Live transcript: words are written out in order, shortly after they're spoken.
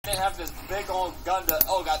have this big old gun to,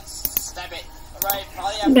 oh god, snap it. Right,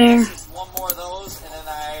 probably have to just one more of those, and then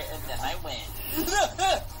I win. With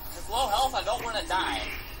low health, I don't want to die.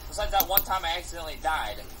 Besides that one time I accidentally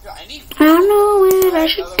died. I need. I don't know what I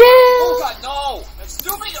should do. Oh god, no! That's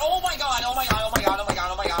stupid! Oh my god! Oh my god! Oh my god! Oh my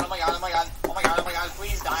god! Oh my god! Oh my god! Oh my god! Oh my god! Oh my god!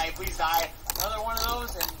 Please die! Please die! Another one of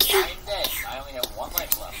those, and I'm dead. I only have 1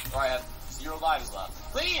 life left. Or I have 0 lives left.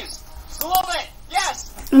 Please! Stop it!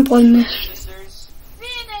 Yes! I'm playing this. Sisters.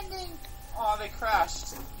 Man ending. Oh, they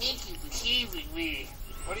crashed. Thank you for saving me.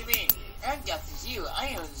 What do you mean? I'm Dr. Zero.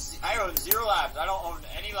 I own 0 labs. I don't own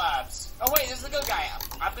any labs. Oh wait, this is a good guy.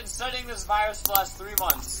 I've been studying this virus for the last 3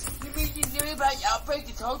 months. You mean you knew about the outbreak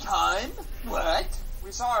this whole time? What?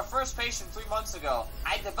 We saw our first patient 3 months ago.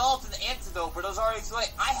 I developed an antidote, but it was already too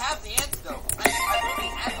late. I have the antidote. I really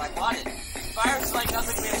have it. I bought it. The virus is like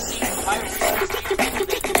nothing we have seen. The virus is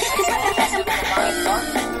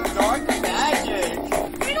dark magic.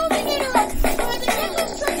 We don't think it was.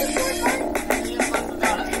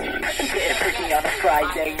 On a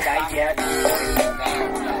Friday night yet.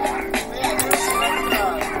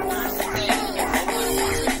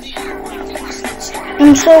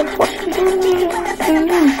 I'm so fucking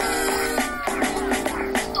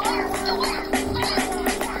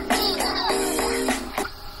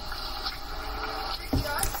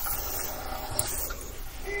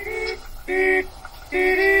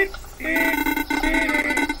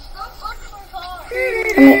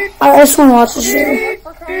I just want to watch the show.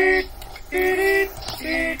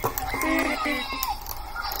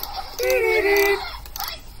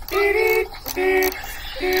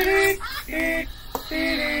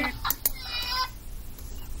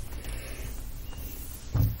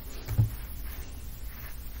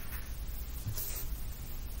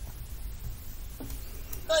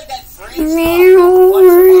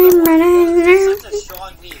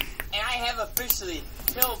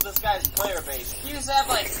 Killed this guy's player base. He used to have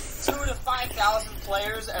like 2,000 to 5,000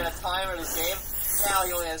 players at a time in his game. Now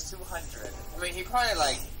he only has 200. I mean, he probably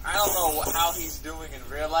like, I don't know how he's doing in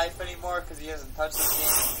real life anymore because he hasn't touched this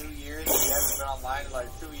game in 2 years. He hasn't been online in like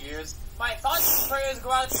 2 years. My thoughts and prayers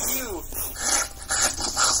go out to you.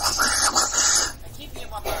 And keep me in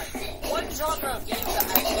my mind. One genre of games that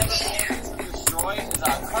I never managed to destroy is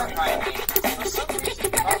cart ride games. For some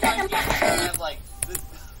reason, cart ride games have like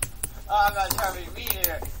I'm not trying to be mean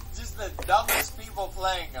here. Just the dumbest people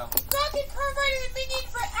playing them. Rocket Kart Rider and Minion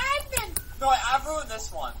for admin! No, I've ruined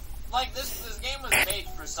this one. Like, this game was made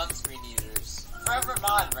for sunscreen users. Forever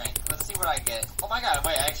mod rank. Let's see what I get. Oh my god,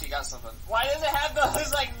 wait, I actually got something. Why does it have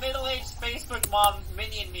those, like, middle-aged Facebook mom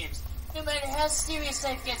Minion memes? No matter how serious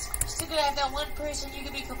life gets, you're still gonna have that one person you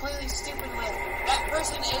can be completely stupid with. That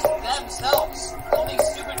person is themselves. Only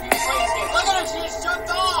stupid people play this game. Look at her, she just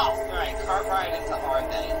jumped off! Alright, cart ride into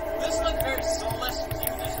Arday. This one's very soulless, because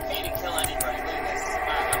you just pay to kill anybody. Look at this.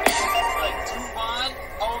 Like, Tuvon,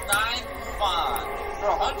 09, move on.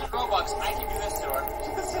 For 100 Robux, I can do this to her.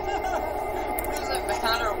 It doesn't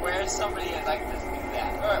matter where somebody is, I can just do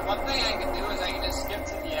that. Alright, one thing I can do is I can just skip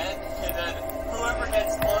to the end, and then whoever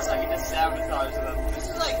gets close, I can just sabotage them. This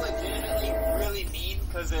is like legitimately really mean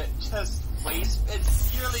because it just wastes. It's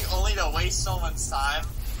purely only to waste someone's time.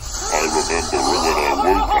 I remember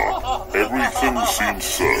when I woke up, everything seemed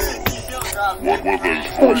sad. What were those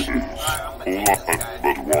voices?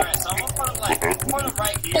 Alright, so I'm gonna put him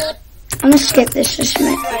right here. I'm gonna skip this just a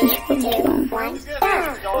minute.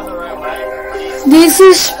 This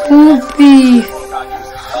is spooky.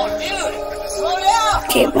 Oh, dude! Slow down!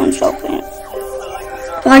 Okay, everyone's open it.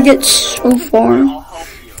 If I get so far and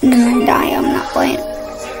then I die, I'm not playing. Oh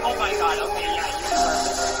my god, okay, yeah,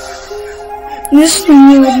 This thing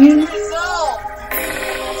you would do.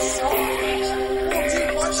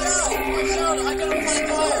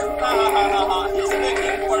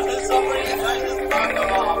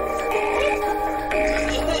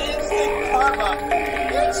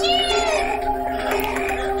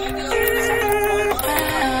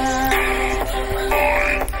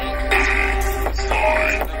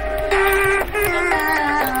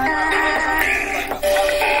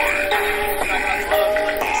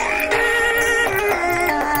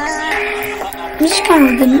 This is kind of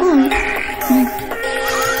a good one.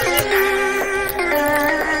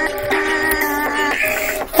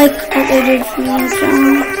 Like what they did for me,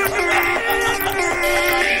 John.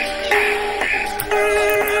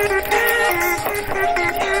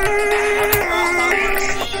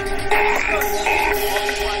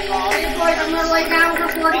 I'm gonna lay down for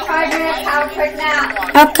 45 minutes. I'll check now.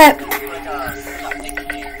 Okay.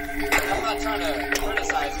 I'm not trying to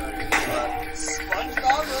criticize her, but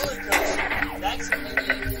SpongeBob roller coaster. That's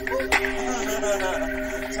Minion.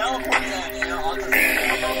 Teleport that, on the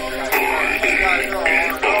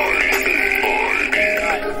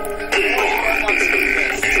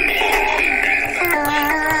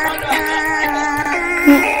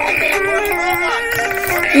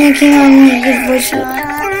And I came out with a good voice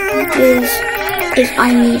is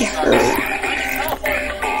I need her.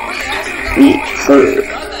 Need her.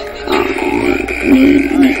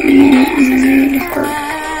 Need her.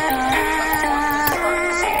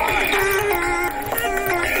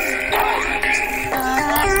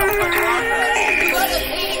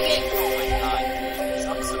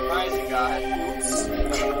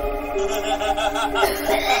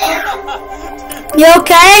 You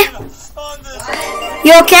okay?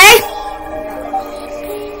 You okay?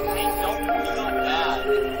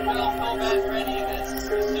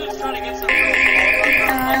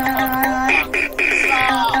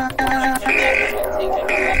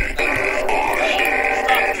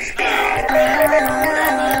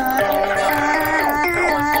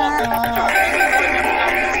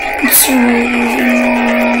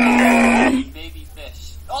 Baby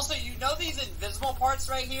fish. Also, you know these invisible parts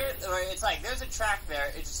right here? Where it's like, there's a track there,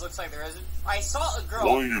 it just looks like there isn't. I saw a girl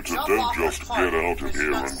Why you jump don't off just the cart get out of because she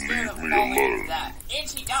here got and scared of leave me falling into alone? that. And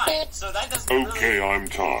she died, so that doesn't Okay, really... I'm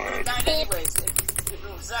tired. Died anyways. It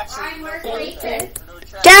was actually I'm no working. track. No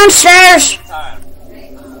track. Downstairs! Time.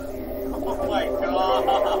 Oh my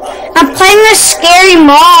god. I'm playing this scary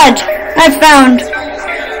mod I found.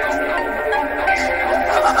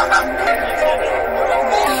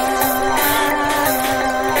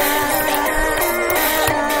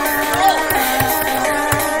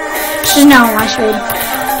 This is not my food.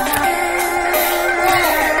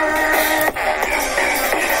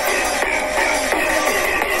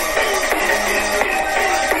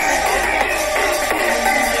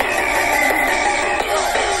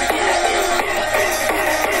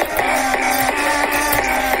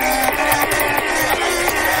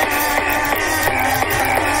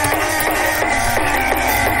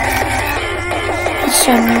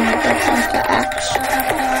 So I'm gonna go with the axe.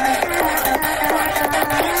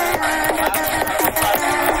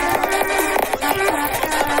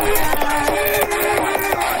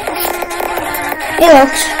 Hey,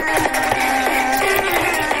 looks.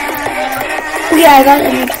 Oh yeah, I got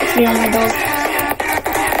an XP on my dog.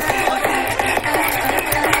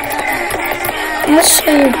 Let's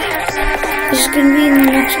see. This is gonna be in the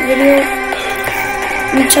next video.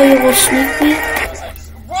 Let me tell you a little sneak peek.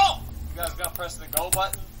 Whoa! You guys gotta press the go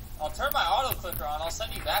button. I'll turn my auto clicker on. I'll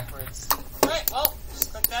send you backwards. Alright, well,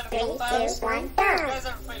 just click that a couple times. You guys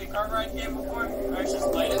ever played a cart ride game before? Or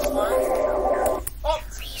just played it smart? Oh!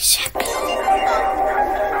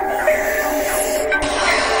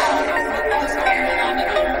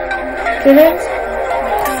 Did it?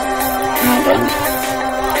 No, it didn't.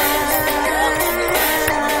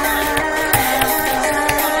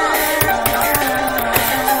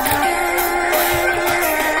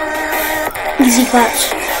 Easy clutch.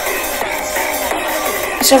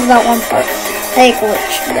 Except for that one part. Hey,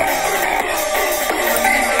 glitch.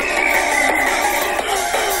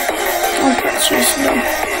 One part's easy though.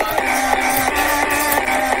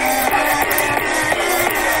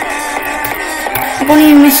 I won't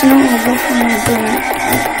even miss an auto book when I'm doing it.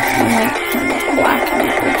 I'm like black and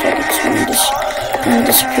it looks like it's gonna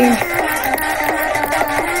disappear.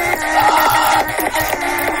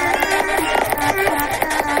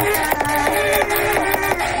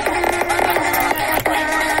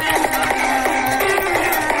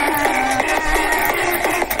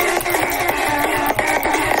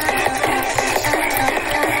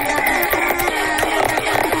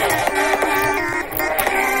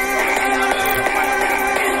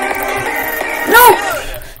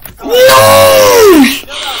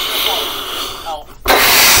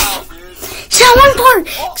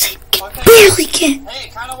 Barely can. Hey,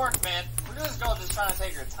 it kinda worked, man. Look at this girl just trying to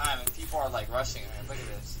take her time and people are like rushing her. Look at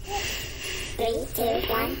this. 3,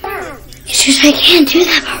 2, 1, go. It's just I can't do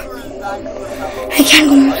that part. I can't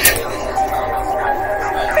go more.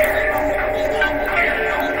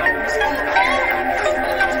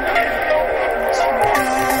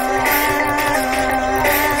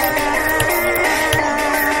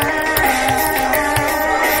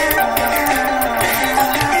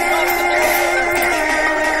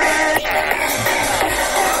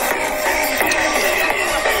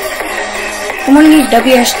 I'm gonna use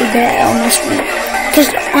WSD bit on this one. Because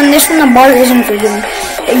on this one, the bar isn't forgiving.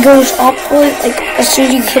 It goes upward, like, as soon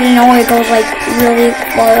as you hit an O, it goes, like, really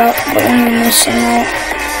far up. But when you're missing out,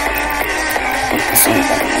 it's the same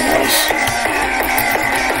thing, I guess.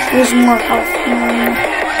 There's more health.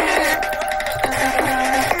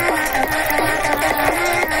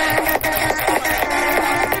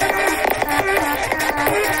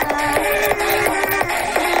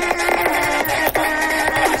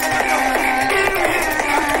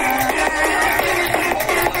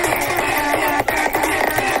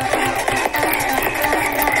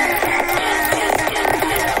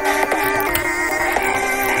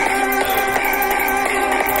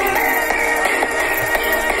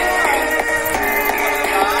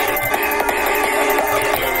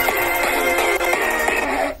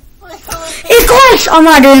 gosh! I'm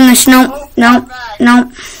not doing this. No, no, no.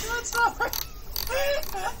 That's not right.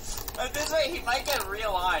 This way, he might get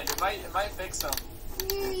realigned. It might fix him.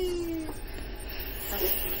 All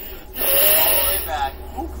the way back.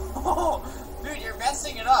 Dude, you're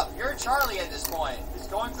messing it up. You're Charlie at this point. He's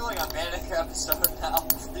going through like a manic episode now.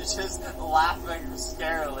 He's just laughing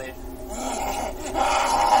scarily.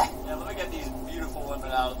 Yeah, let me get these beautiful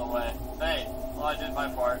women out of the way. Hey, well, I did my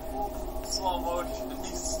part. Slow motion.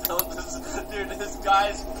 He's still this dude. This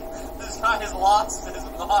guy's lost his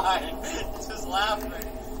mind. He's just laughing.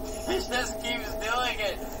 He just keeps doing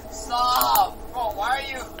it. Stop! Bro, why are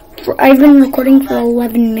you? I've been recording for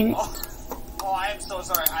 11 minutes. Oh, I am so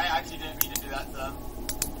sorry. I actually didn't mean to do that to them.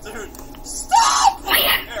 Dude, stop!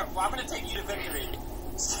 Here, well, I'm gonna take you to victory.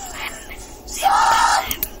 Stop!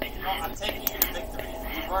 No, I'm taking you to victory.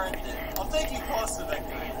 You've earned it. I'll take you close to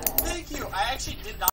victory. Thank you. I actually did not.